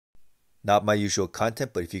Not my usual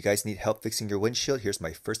content, but if you guys need help fixing your windshield, here's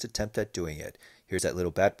my first attempt at doing it. Here's that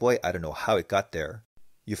little bad boy. I don't know how it got there.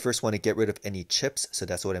 You first want to get rid of any chips, so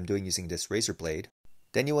that's what I'm doing using this razor blade.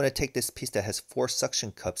 Then you want to take this piece that has 4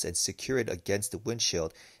 suction cups and secure it against the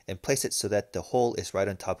windshield and place it so that the hole is right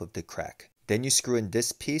on top of the crack. Then you screw in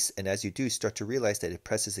this piece, and as you do, start to realize that it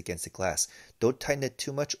presses against the glass. Don't tighten it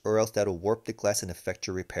too much or else that'll warp the glass and affect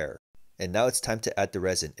your repair. And now it's time to add the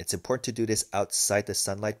resin. It's important to do this outside the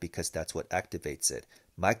sunlight because that's what activates it.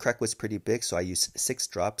 My crack was pretty big, so I used 6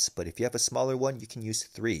 drops, but if you have a smaller one, you can use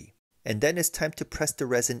 3. And then it's time to press the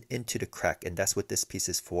resin into the crack, and that's what this piece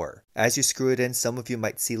is for. As you screw it in, some of you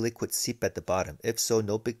might see liquid seep at the bottom. If so,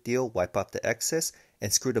 no big deal, wipe off the excess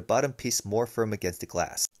and screw the bottom piece more firm against the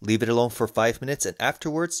glass. Leave it alone for 5 minutes, and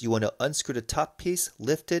afterwards you want to unscrew the top piece,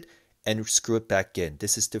 lift it, and screw it back in.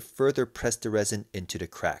 This is to further press the resin into the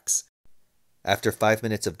cracks. After 5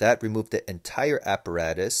 minutes of that, remove the entire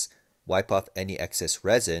apparatus, wipe off any excess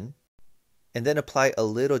resin, and then apply a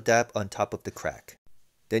little dab on top of the crack.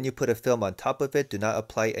 Then you put a film on top of it. Do not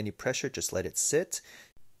apply any pressure, just let it sit.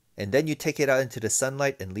 And then you take it out into the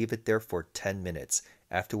sunlight and leave it there for 10 minutes.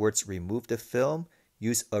 Afterwards, remove the film,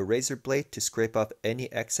 use a razor blade to scrape off any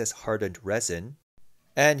excess hardened resin.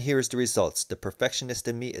 And here's the results. The perfectionist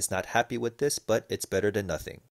in me is not happy with this, but it's better than nothing.